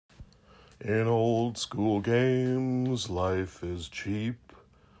In old school games, life is cheap.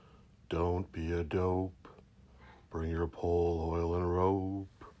 Don't be a dope. Bring your pole, oil, and rope.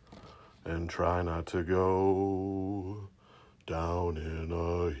 And try not to go down in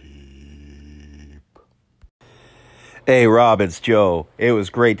a heap. Hey, Rob, it's Joe. It was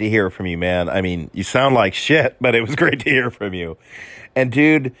great to hear from you, man. I mean, you sound like shit, but it was great to hear from you. And,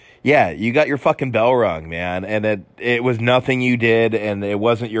 dude, yeah, you got your fucking bell rung, man. And it was nothing you did, and it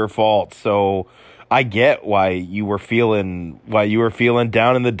wasn't your fault. So I get why you were feeling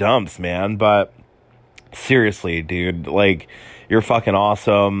down in the dumps, man. But seriously, dude, like, you're fucking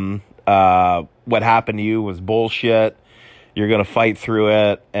awesome. What happened to you was bullshit. You're going to fight through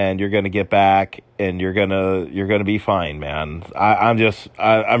it, and you're going to get back, and you're going to be fine, man.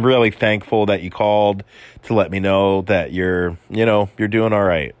 I'm really thankful that you called to let me know that you're doing all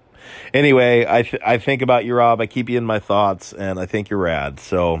right. Anyway, I think about you, Rob. I keep you in my thoughts, and I think you're rad.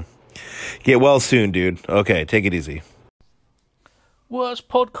 So get well soon, dude. Okay, take it easy. Worst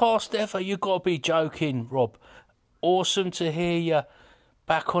podcast ever. You got to be joking, Rob. Awesome to hear you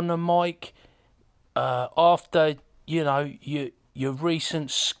back on the mic after, your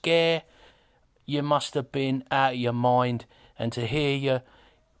recent scare. You must have been out of your mind. And to hear you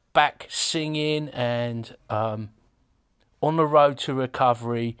back singing and on the road to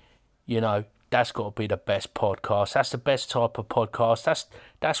recovery, that's got to be the best podcast. That's the best type of podcast.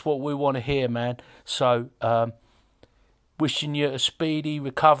 That's what we want to hear, man. So, wishing you a speedy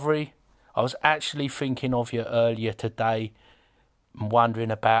recovery. I was actually thinking of you earlier today,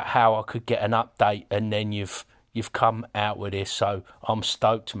 wondering about how I could get an update, and then you've come out with this. So I'm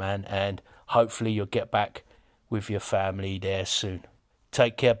stoked, man, and hopefully you'll get back with your family there soon.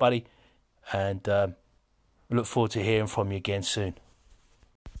 Take care, buddy, and look forward to hearing from you again soon.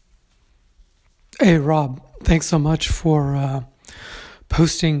 Hey, Rob, thanks so much for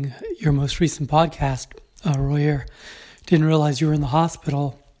posting your most recent podcast. Roy here. Didn't realize you were in the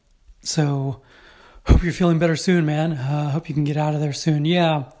hospital, so hope you're feeling better soon, man. Hope you can get out of there soon.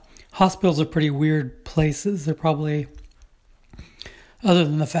 Yeah, hospitals are pretty weird places. They're probably, other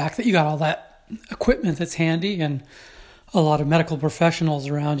than the fact that you got all that equipment that's handy and a lot of medical professionals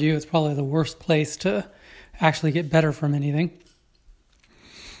around you, it's probably the worst place to actually get better from anything.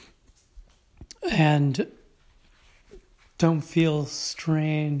 And don't feel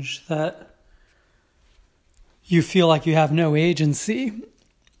strange that you feel like you have no agency,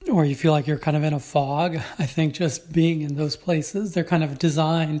 or you feel like you're kind of in a fog. I think just being in those places, they're kind of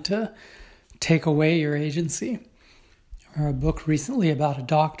designed to take away your agency. I read a book recently about a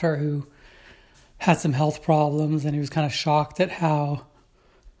doctor who had some health problems, and he was kind of shocked at how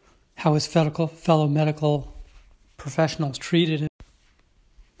his fellow medical professionals treated him.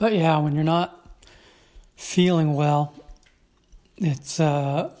 But yeah, when you're not feeling well, it's,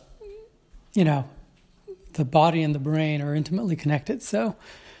 the body and the brain are intimately connected. So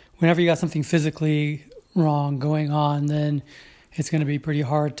whenever you got something physically wrong going on, then it's going to be pretty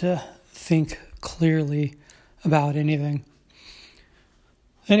hard to think clearly about anything.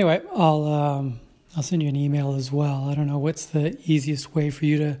 Anyway, I'll send you an email as well. I don't know what's the easiest way for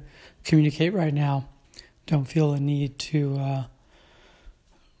you to communicate right now. Don't feel a need to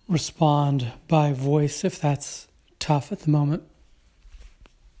respond by voice if that's tough at the moment.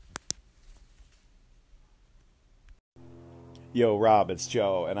 Yo, Rob, it's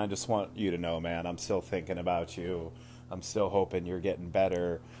Joe, and I just want you to know, man, I'm still thinking about you. I'm still hoping you're getting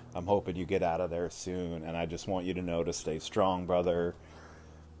better. I'm hoping you get out of there soon, and I just want you to know to stay strong, brother.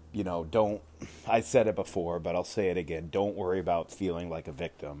 I said it before, but I'll say it again. Don't worry about feeling like a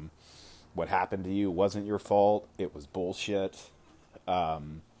victim. What happened to you wasn't your fault. It was bullshit.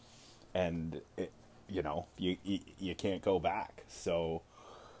 You can't go back. So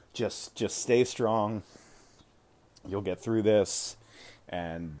just stay strong. You'll get through this,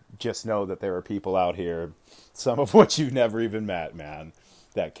 and just know that there are people out here, some of which you've never even met, man,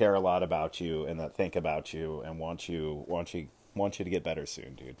 that care a lot about you and that think about you and want you to get better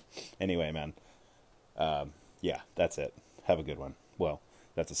soon, dude. Anyway, man, yeah, that's it. Have a good one. Well,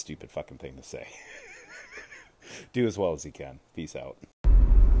 that's a stupid fucking thing to say. Do as well as you can. Peace out.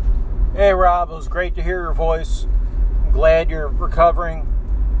 Hey, Rob, it was great to hear your voice. I'm glad you're recovering.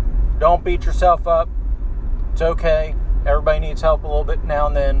 Don't beat yourself up. It's okay. Everybody needs help a little bit now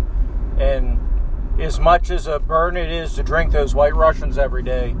and then. And as much as a burden it is to drink those White Russians every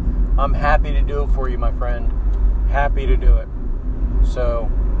day, I'm happy to do it for you, my friend. Happy to do it.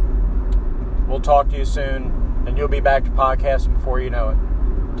 So, we'll talk to you soon, and you'll be back to podcasting before you know it.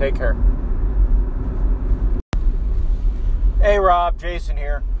 Take care. Hey, Rob, Jason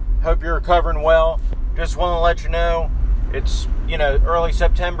here. Hope you're recovering well. Just want to let you know It's, early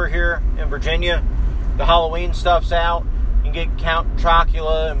September here in Virginia. The Halloween stuff's out. You can get Count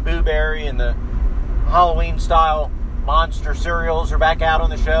Chocula and Boo Berry, and the Halloween-style monster cereals are back out on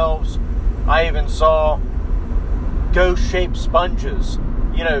the shelves. I even saw ghost-shaped sponges.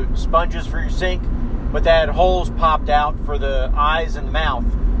 Sponges for your sink, but that had holes popped out for the eyes and the mouth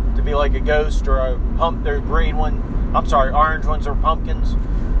to be like a ghost or a pump. There's green one. I'm sorry, orange ones are pumpkins.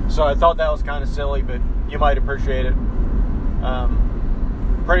 So I thought that was kind of silly, but you might appreciate it.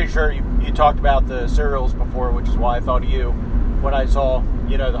 Pretty sure you talked about the cereals before, which is why I thought of you when I saw,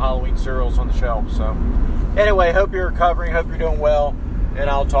 the Halloween cereals on the shelf. So anyway, hope you're recovering, hope you're doing well, and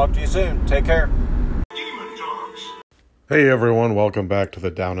I'll talk to you soon. Take care. Hey everyone, welcome back to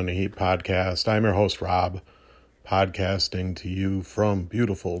the Down in the Heat podcast. I'm your host Rob, podcasting to you from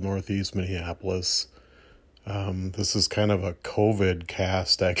beautiful Northeast Minneapolis. This is kind of a COVID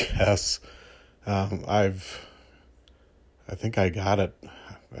cast, I guess. I think I got it.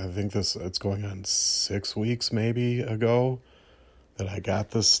 I think it's going on 6 weeks maybe ago that I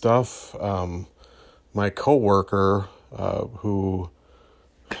got this stuff. My coworker, who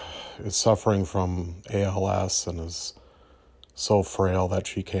is suffering from ALS and is so frail that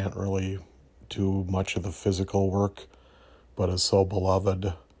she can't really do much of the physical work, but is so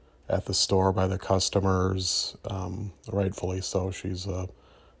beloved at the store by the customers, rightfully so. She's a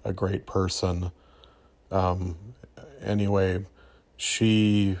great person. Anyway,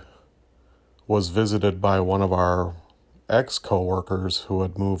 she was visited by one of our ex-coworkers who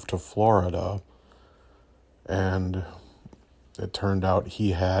had moved to Florida, and it turned out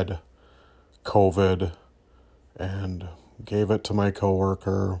he had COVID and gave it to my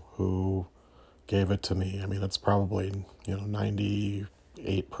coworker, who gave it to me. I mean, it's probably, 98%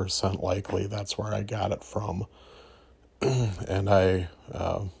 likely that's where I got it from. And I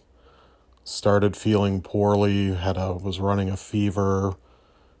started feeling poorly, was running a fever,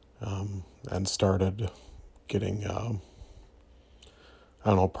 and started getting,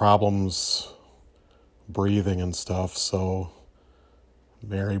 problems breathing and stuff. So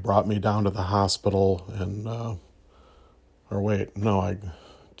Mary brought me down to the hospital and,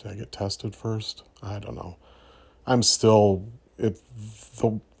 did I get tested first? I don't know. I'm still, I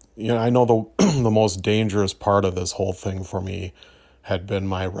know the most dangerous part of this whole thing for me had been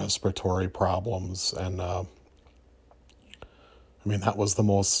my respiratory problems. And, that was the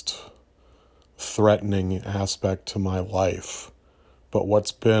most threatening aspect to my life. But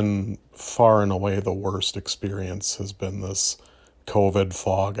what's been far and away the worst experience has been this COVID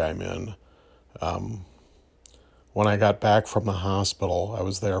fog I'm in. When I got back from the hospital, I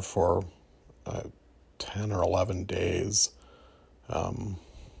was there for 10 or 11 days. When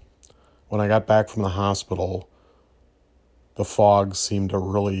I got back from the hospital, the fog seemed to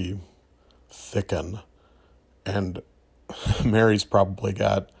really thicken. And Mary's probably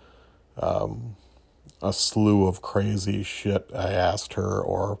got a slew of crazy shit I asked her,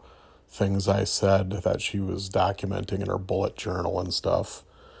 or things I said that she was documenting in her bullet journal and stuff.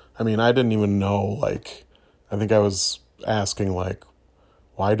 I didn't even know, I think I was asking, why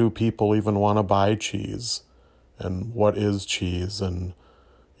do people even want to buy cheese? And what is cheese? And,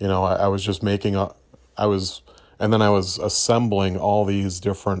 I was just and then I was assembling all these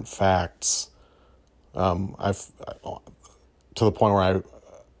different facts. To the point where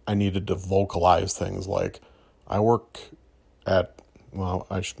I needed to vocalize things like, I work at,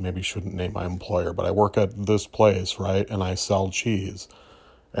 maybe shouldn't name my employer, but I work at this place, right? And I sell cheese.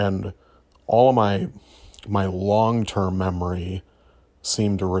 And all of my long-term memory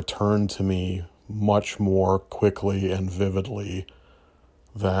seemed to return to me much more quickly and vividly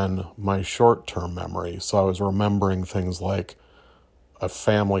than my short-term memory. So I was remembering things like a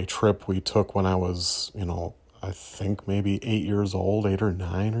family trip we took when I was, I think maybe 8 years old, 8 or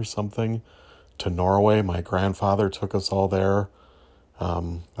 9 or something, to Norway. My grandfather took us all there.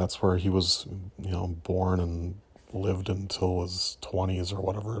 That's where he was, born and lived until his 20s or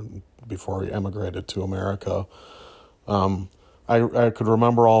whatever, before he emigrated to America. I could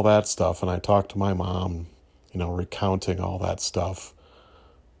remember all that stuff, and I talked to my mom, recounting all that stuff.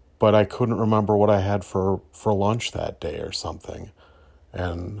 But I couldn't remember what I had for lunch that day or something.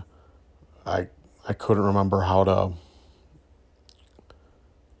 And I couldn't remember how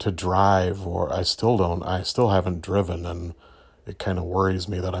to drive, or I still haven't driven, and it kind of worries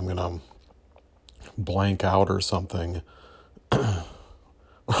me that I'm going to blank out or something,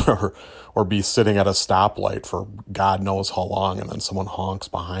 or be sitting at a stoplight for God knows how long, and then someone honks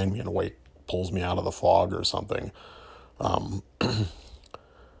behind me and pulls me out of the fog or something.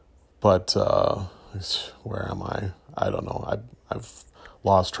 But where am I? I don't know. I've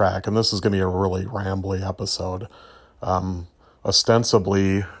lost track, and this is going to be a really rambly episode.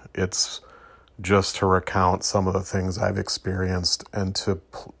 Ostensibly, it's just to recount some of the things I've experienced and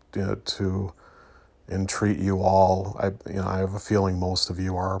to entreat you all. I have a feeling most of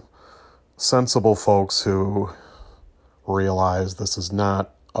you are sensible folks who realize this is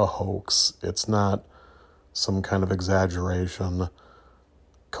not a hoax. It's not some kind of exaggeration.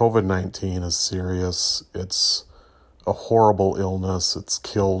 COVID-19 is serious. It's a horrible illness. It's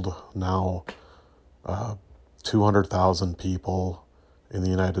killed now 200,000 people in the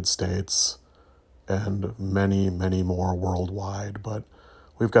United States and many, many more worldwide. But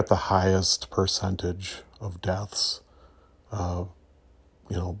we've got the highest percentage of deaths,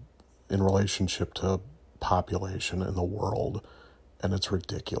 in relationship to population in the world, and it's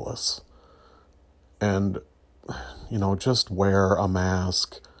ridiculous. And, just wear a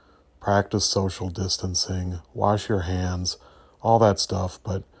mask, practice social distancing, wash your hands, all that stuff,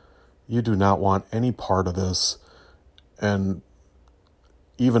 but you do not want any part of this, and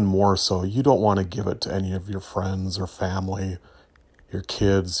even more so, you don't want to give it to any of your friends or family, your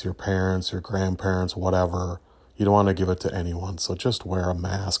kids, your parents, your grandparents, whatever. You don't want to give it to anyone, so just wear a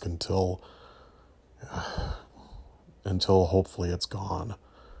mask until hopefully it's gone,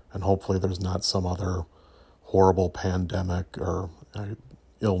 and hopefully there's not some other horrible pandemic or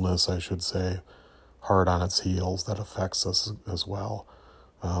illness, I should say, hard on its heels that affects us as well.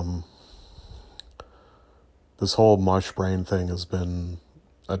 This whole mush brain thing has been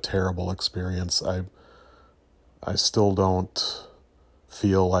a terrible experience. I still don't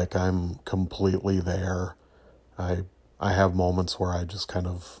feel like I'm completely there. I have moments where I just kind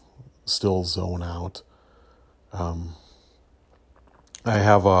of still zone out. I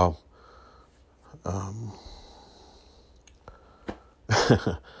have a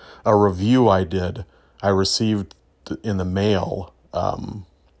a review I received in the mail,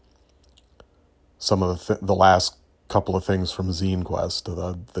 some of the last couple of things from Zine Quest,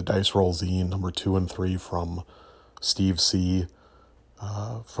 the Dice Roll Zine number 2 and 3 from Steve C,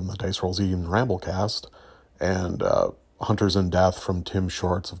 from the Dice Roll Zine Ramblecast, and Hunters in Death from Tim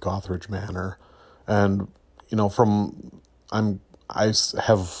Shorts of Gothridge Manor. And, I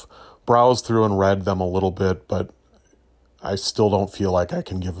have browsed through and read them a little bit, but I still don't feel like I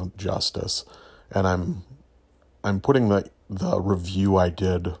can give them justice. And I'm putting the review I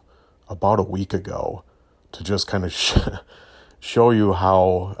did about a week ago to just kind of show you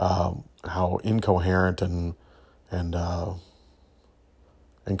how incoherent and kind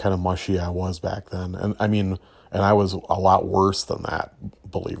of mushy I was back then. And I was a lot worse than that,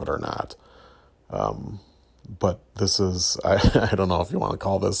 believe it or not. But this is, I don't know if you want to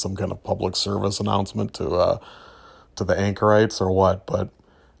call this some kind of public service announcement to the anchorites or what, but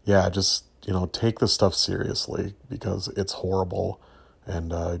yeah, just, take this stuff seriously because it's horrible,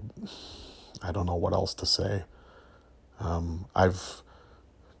 and I don't know what else to say. I've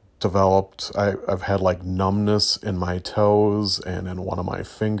had like numbness in my toes and in one of my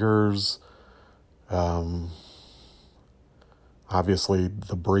fingers. Obviously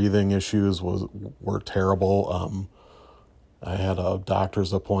the breathing issues were terrible. I had a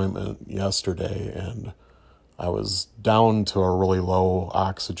doctor's appointment yesterday and I was down to a really low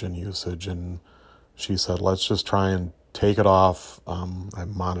oxygen usage, and she said, let's just try and take it off.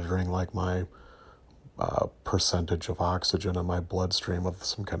 I'm monitoring like my percentage of oxygen in my bloodstream with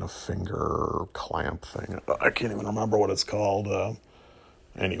some kind of finger clamp thing. I can't even remember what it's called.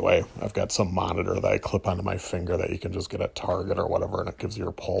 Anyway, I've got some monitor that I clip onto my finger that you can just get at Target or whatever, and it gives you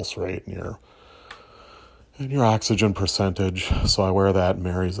your pulse rate and your oxygen percentage. So I wear that, and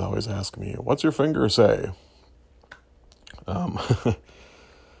Mary's always asking me, what's your finger say?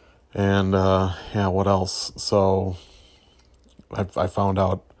 And what else? So I found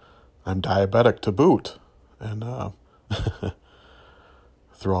out I'm diabetic to boot, and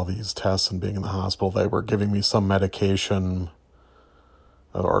through all these tests and being in the hospital, they were giving me some medication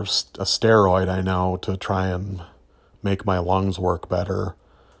or a steroid, I know, to try and make my lungs work better,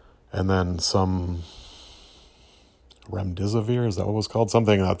 and then some remdesivir, is that what it was called?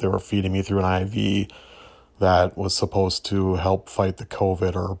 Something that they were feeding me through an IV that was supposed to help fight the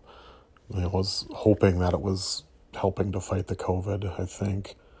COVID, or was hoping that it was helping to fight the COVID, I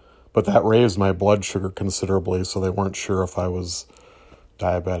think. But that raised my blood sugar considerably, so they weren't sure if I was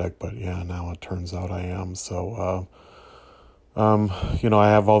diabetic. But yeah, now it turns out I am. So, I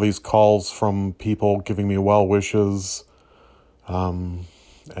have all these calls from people giving me well wishes. Boy,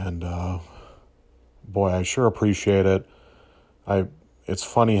 I sure appreciate it. It's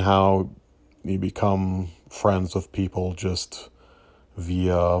funny how you become friends with people just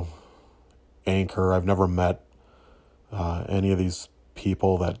via Anchor. I've never met any of these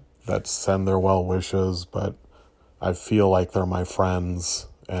people that send their well wishes, but I feel like they're my friends,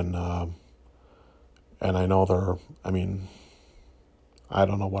 and I know I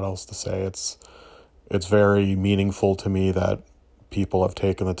don't know what else to say. It's very meaningful to me that people have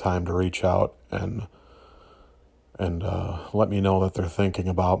taken the time to reach out and let me know that they're thinking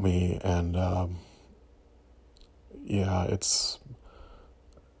about me, and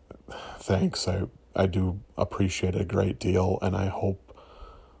thanks. I do appreciate it a great deal, and I hope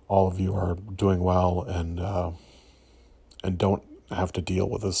all of you are doing well and don't have to deal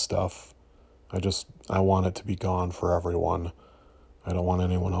with this stuff. I want it to be gone for everyone. I don't want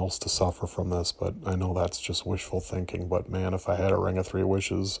anyone else to suffer from this, but I know that's just wishful thinking. But man, if I had a ring of 3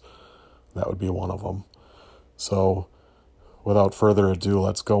 wishes, that would be one of them. So without further ado,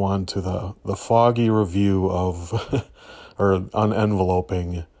 let's go on to the foggy review of, or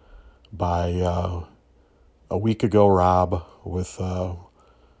unenveloping by a week ago Rob with an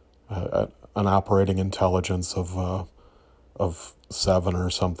operating intelligence of 7 or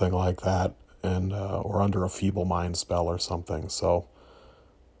something like that, and or under a feeble mind spell or something. So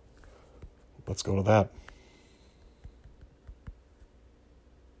let's go to that.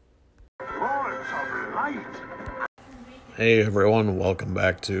 Lords of Light. Hey everyone, welcome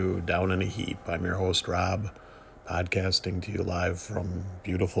back to Down in a Heap. I'm your host Rob, podcasting to you live from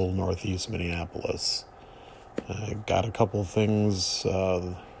beautiful northeast Minneapolis. I got a couple things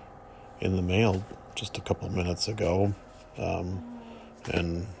in the mail just a couple minutes ago,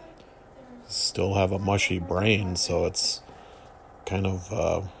 and still have a mushy brain, so it's kind of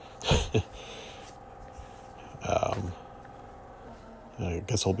I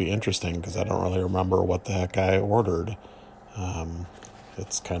guess it'll be interesting because I don't really remember what the heck I ordered.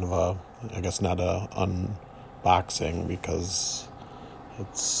 It's kind of I guess not a unboxing because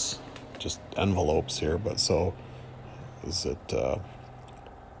it's just envelopes here, but so is it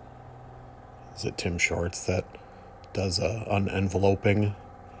Tim Shorts that does unenveloping?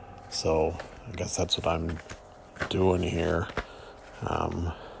 So I guess that's what I'm doing here.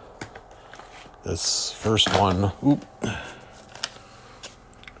 This first one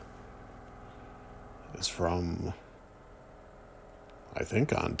is from, I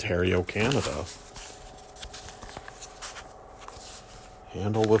think, Ontario, Canada.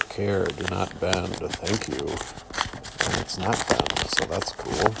 Handle with care, do not bend. Thank you. And it's not bent, so that's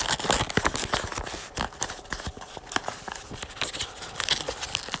cool.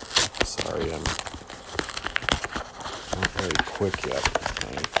 Sorry, I'm not very quick yet.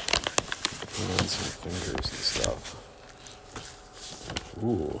 My hands and fingers and stuff.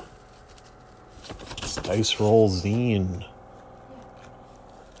 Ooh. It's Dice Roll Zine.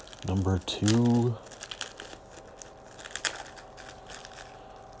 Number 2. Little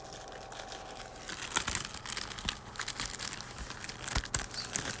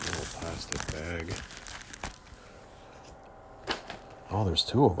plastic bag. Oh, there's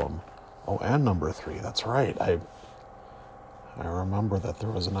 2 of them. Oh, and number 3. That's right. I remember that there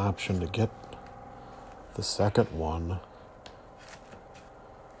was an option to get the second one.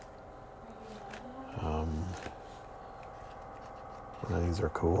 These are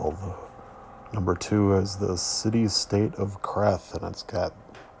cool. The number 2 is the city-state of Creth, and it's got,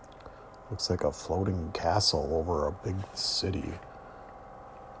 looks like a floating castle over a big city.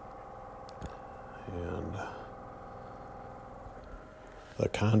 And the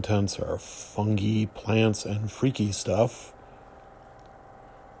contents are fungi, plants, and freaky stuff.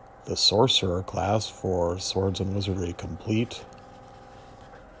 The sorcerer class for Swords and Wizardry complete.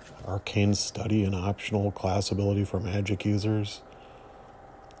 Arcane study, an optional class ability for magic users.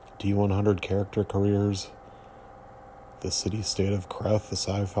 D100 character careers. The city-state of Creth, the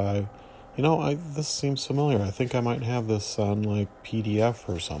sci-fi. You know, this seems familiar. I think I might have this on like PDF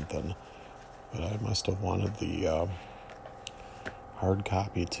or something. But I must have wanted the hard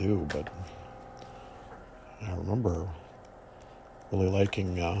copy too. But I remember really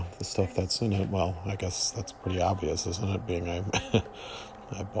liking the stuff that's in it. Well, I guess that's pretty obvious, isn't it? Being I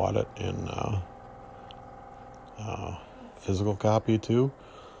bought it in physical copy too.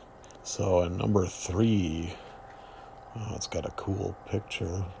 So in number 3, it's got a cool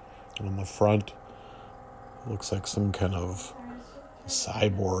picture on the front. Looks like some kind of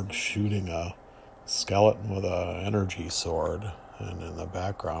cyborg shooting a skeleton with a energy sword, and in the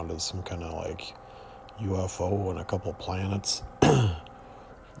background is some kind of like UFO and a couple planets.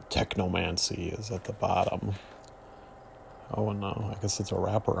 Technomancy is at the bottom. Oh, and I guess it's a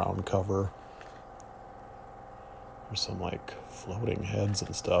wraparound cover. There's some like floating heads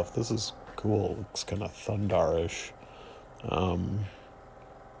and stuff. This is cool. It looks kind of Thundarish.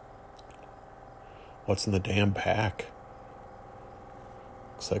 What's in the damn pack?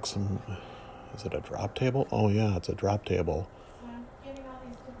 Looks like some Is it a drop table? Oh yeah, it's a drop table.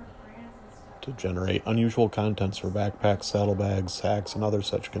 To generate unusual contents for backpacks, saddlebags, sacks, and other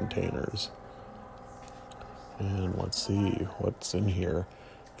such containers. And let's see what's in here.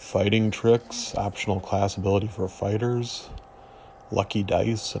 Fighting tricks, optional class ability for fighters. Lucky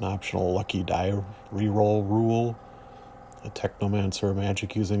dice, an optional lucky die reroll rule. A technomancer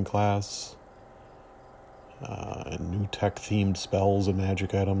magic using class. And new tech themed spells and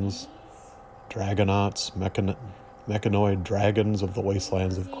magic items. Dragonauts, mechanoid dragons of the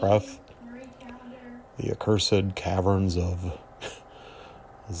wastelands of Kreth. The accursed caverns of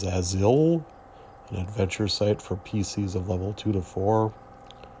Zazil, an adventure site for PCs of level 2 to 4.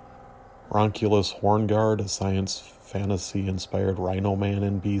 Ronculus Hornguard, a science fantasy-inspired Rhino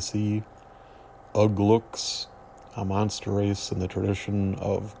Man NPC. Uglooks, a monster race in the tradition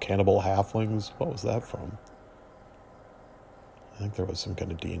of cannibal halflings. What was that from? I think there was some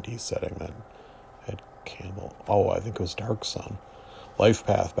kind of D&D setting that had cannibal. Oh, I think it was Dark Sun. Life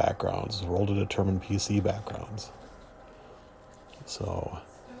path backgrounds, roll to determine PC backgrounds. So,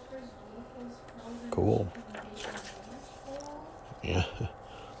 cool. Yeah,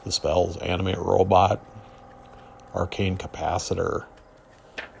 the spells: animate robot, arcane capacitor,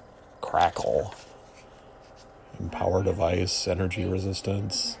 crackle, empower device, energy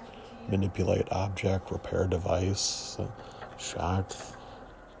resistance, manipulate object, repair device, shock,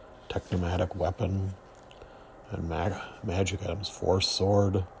 technomatic weapon, and magic items: force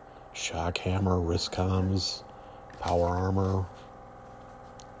sword, shock hammer, wrist comms, power armor.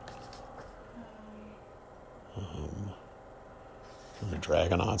 The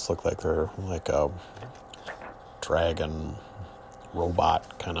Dragonauts look like they're like a dragon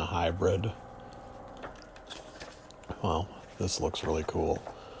robot kind of hybrid. Well, this looks really cool.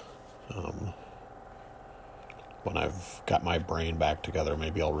 When I've got my brain back together,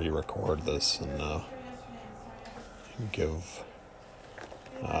 maybe I'll re-record this and give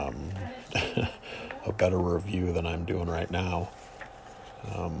a better review than I'm doing right now.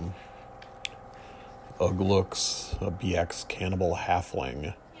 Uglooks, a BX cannibal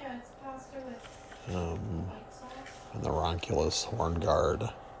halfling. And the Ronculus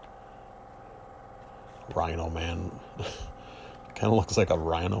Hornguard. Rhino Man. Kind of looks like a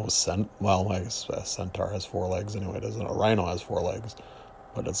rhino well, I guess a centaur has 4 legs anyway, doesn't it? A rhino has 4 legs,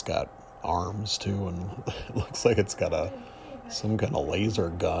 but it's got arms too, and it looks like it's got some kind of laser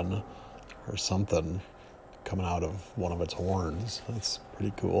gun or something coming out of one of its horns. That's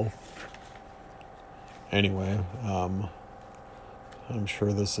pretty cool. Anyway, I'm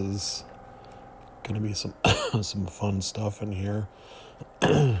sure this is going to be some some fun stuff in here.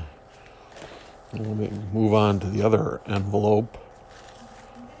 Let me move on to the other envelope.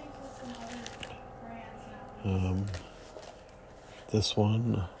 This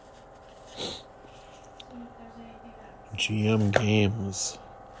one, GM Games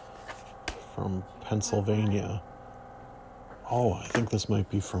from Pennsylvania. Oh, I think this might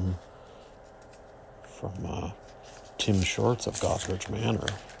be from Tim Shorts of Gothridge Manor.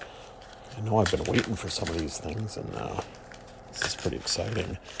 I know I've been waiting for some of these things, and this is pretty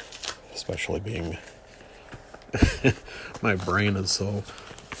exciting, especially being my brain is so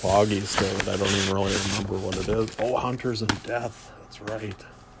foggy still that I don't even really remember what it is. Oh, Hunters and Death. That's right.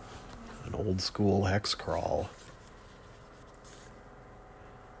 An old school hex crawl.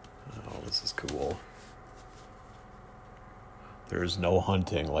 Oh, this is cool. There is no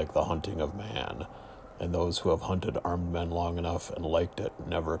hunting like the hunting of man, and those who have hunted armed men long enough and liked it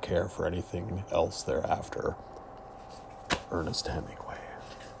never care for anything else thereafter. Ernest Hemingway.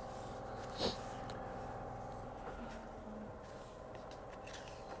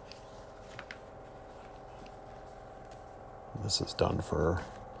 This is done for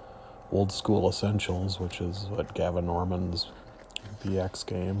Old School Essentials, which is what Gavin Norman's BX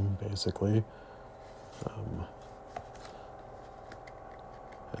game, basically.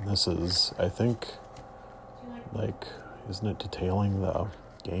 And this is, I think, like, isn't it detailing the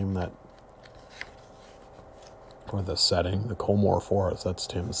game that, or the setting, the Colmore Forest, that's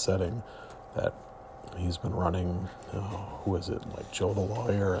Tim's setting, that he's been running, who is it, like Joe the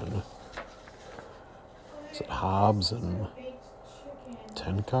Lawyer, and is it Hobbs and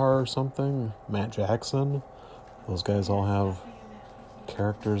Tenkar or something? Matt Jackson? Those guys all have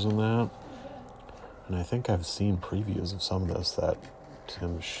characters in that. And I think I've seen previews of some of this that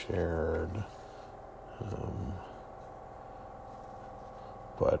Tim shared.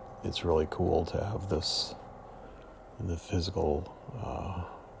 But it's really cool to have this in the physical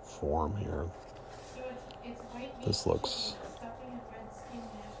form here. This looks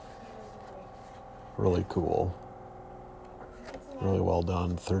really cool. Really well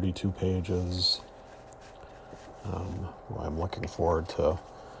done, 32 pages. I'm looking forward to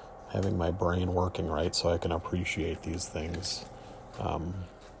having my brain working right so I can appreciate these things.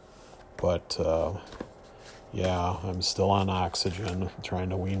 Yeah, I'm still on oxygen, trying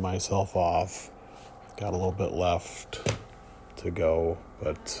to wean myself off. Got a little bit left to go,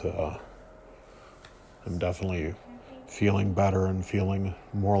 but I'm definitely feeling better and feeling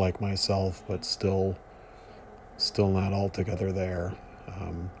more like myself, but still not altogether there.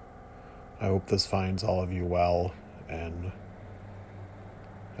 I hope this finds all of you well, and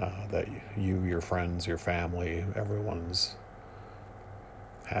that you, your friends, your family, everyone's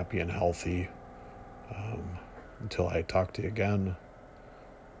happy and healthy. Until I talk to you again,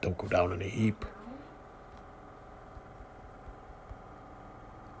 don't go down in a heap.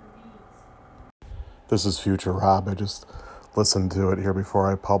 This is Future Rob. I just listened to it here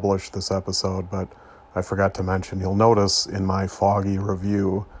before I published this episode, but I forgot to mention, you'll notice in my foggy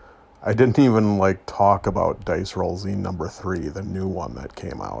review, I didn't even talk about Dice Roll Zine number 3, the new one that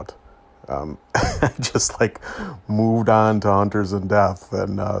came out. I just moved on to Hunters and Death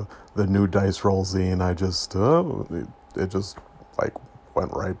and the new Dice Roll Zine. I just it just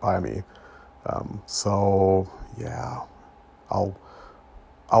went right by me. So yeah, I'll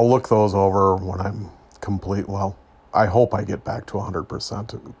look those over when I'm complete. Well, I hope I get back to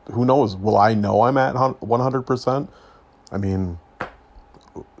 100%. Who knows? Will I know I'm at 100%? I mean,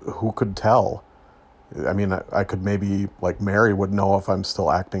 who could tell? I mean, I could maybe, Mary would know if I'm still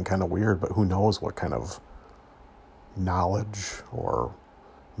acting kind of weird, but who knows what kind of knowledge or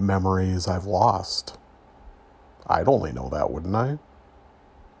memories I've lost. I'd only know that, wouldn't I?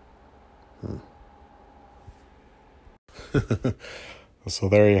 So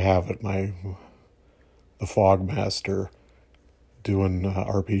there you have it, the Fog Master doing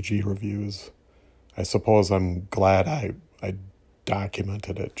RPG reviews. I suppose I'm glad I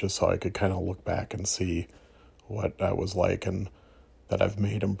documented it just so I could kind of look back and see what I was like and that I've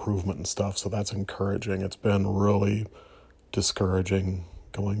made improvement and stuff. So that's encouraging. It's been really discouraging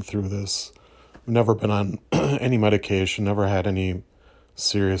going through this. I've never been on any medication, never had any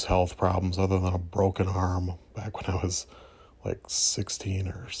serious health problems other than a broken arm back when I was 16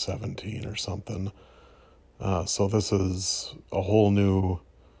 or 17 or something. So this is a whole new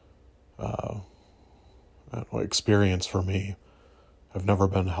experience for me. I've never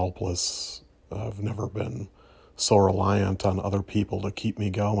been helpless. I've never been so reliant on other people to keep me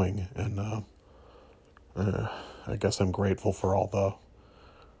going. And I guess I'm grateful for all the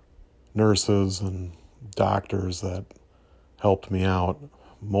nurses and doctors that helped me out.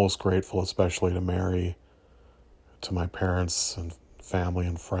 Most grateful especially to Mary, to my parents and family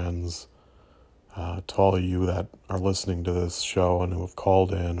and friends, to all of you that are listening to this show and who have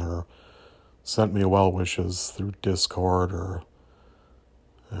called in or sent me well wishes through Discord or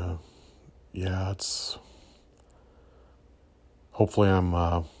it's hopefully I'm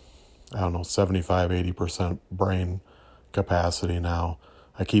 75-80% brain capacity now.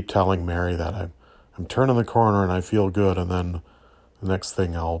 I keep telling Mary that I'm turning the corner and I feel good, and then the next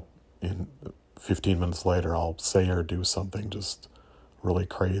thing in 15 minutes later I'll say or do something just really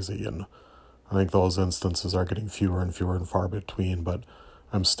crazy, and I think those instances are getting fewer and fewer and far between, but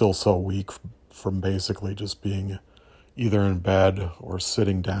I'm still so weak from basically just being either in bed or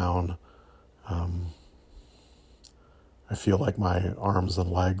sitting down. I feel like my arms and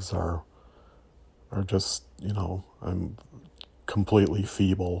legs are just, I'm completely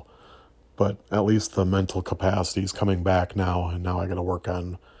feeble, but at least the mental capacity is coming back now, and now I got to work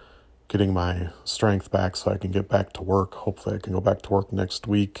on getting my strength back so I can get back to work. Hopefully I can go back to work next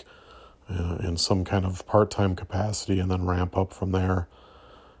week in some kind of part-time capacity and then ramp up from there.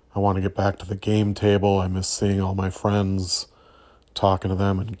 I want to get back to the game table. I miss seeing all my friends, talking to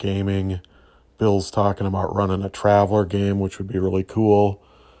them and gaming. Bill's talking about running a Traveler game, which would be really cool.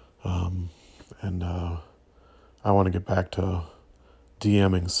 And I want to get back to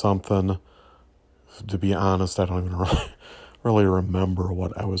DMing something. To be honest, I don't even really remember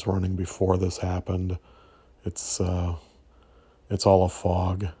what I was running before this happened. It's all a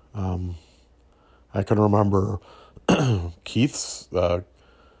fog. I can remember Keith's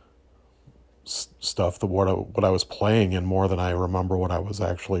stuff, what I was playing in, more than I remember what I was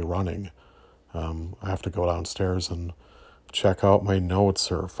actually running. I have to go downstairs and check out my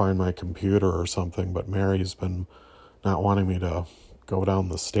notes or find my computer or something, but Mary's been not wanting me to go down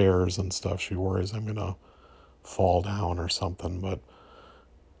the stairs and stuff. She worries I'm gonna fall down or something. But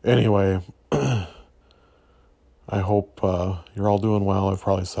anyway, I hope you're all doing well. I've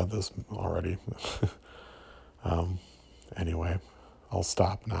probably said this already. Anyway, I'll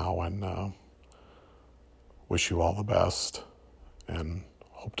stop now and wish you all the best. and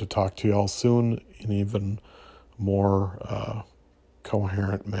hope to talk to you all soon in even more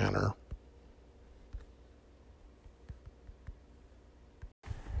coherent manner.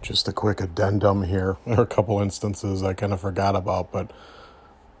 Just a quick addendum here. There are a couple instances I kind of forgot about, but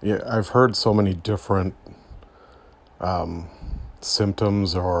yeah, I've heard so many different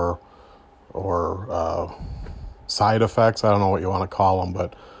symptoms or side effects. I don't know what you want to call them,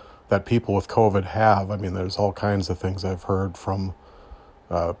 but that people with COVID have. I mean, there's all kinds of things I've heard, from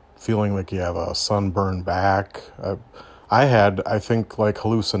feeling like you have a sunburned back. I had, I think, like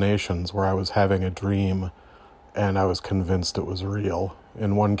hallucinations where I was having a dream and I was convinced it was real.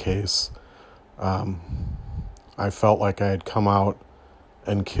 In one case, I felt like I had come out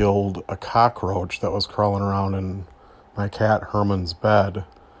and killed a cockroach that was crawling around in my cat Herman's bed,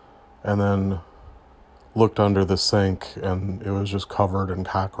 and then looked under the sink and it was just covered in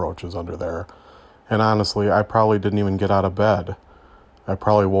cockroaches under there. And honestly, I probably didn't even get out of bed. I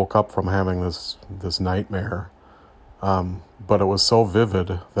probably woke up from having this nightmare. But it was so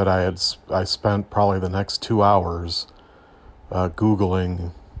vivid that I spent probably the next 2 hours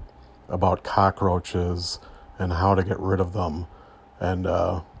Googling about cockroaches and how to get rid of them. And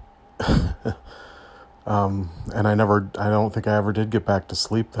and I don't think I ever did get back to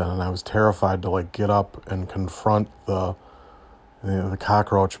sleep then. And I was terrified to like get up and confront the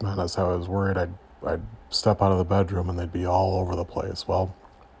cockroach menace. I was worried I'd step out of the bedroom and they'd be all over the place. Well,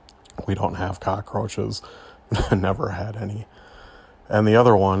 we don't have cockroaches. Never had any. And the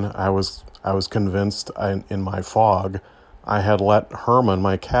other one, I was convinced in my fog I had let Herman,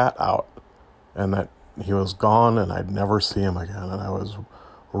 my cat, out, and that he was gone and I'd never see him again. And I was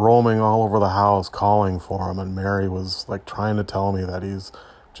roaming all over the house calling for him, and Mary was like trying to tell me that he's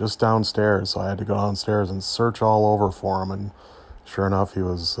just downstairs. So I had to go downstairs and search all over for him, and sure enough, he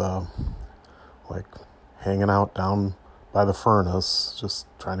was like hanging out down by the furnace, just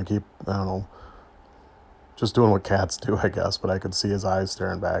trying to keep, I don't know, just doing what cats do, I guess. But I could see his eyes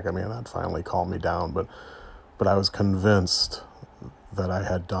staring back at me, and that finally calmed me down. But I was convinced that I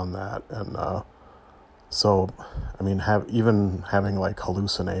had done that. And so, I mean, even having like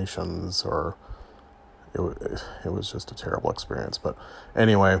hallucinations, or it was just a terrible experience. But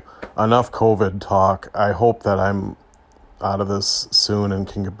anyway, enough COVID talk. I hope that I'm out of this soon and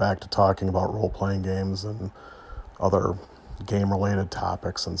can get back to talking about role-playing games and other game-related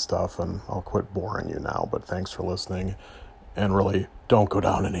topics and stuff, and I'll quit boring you now. But thanks for listening, and really, don't go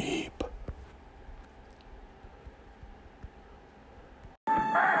down in a heap.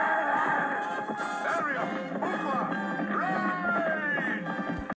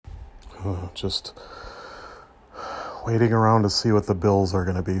 Just waiting around to see what the bills are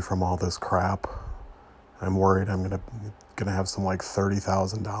going to be from all this crap. I'm worried I'm gonna have some like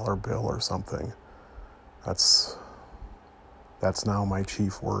 $30,000 bill or something. That's now my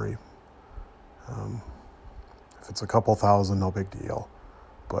chief worry. If it's a couple thousand, no big deal.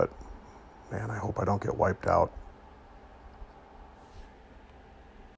 But man, I hope I don't get wiped out.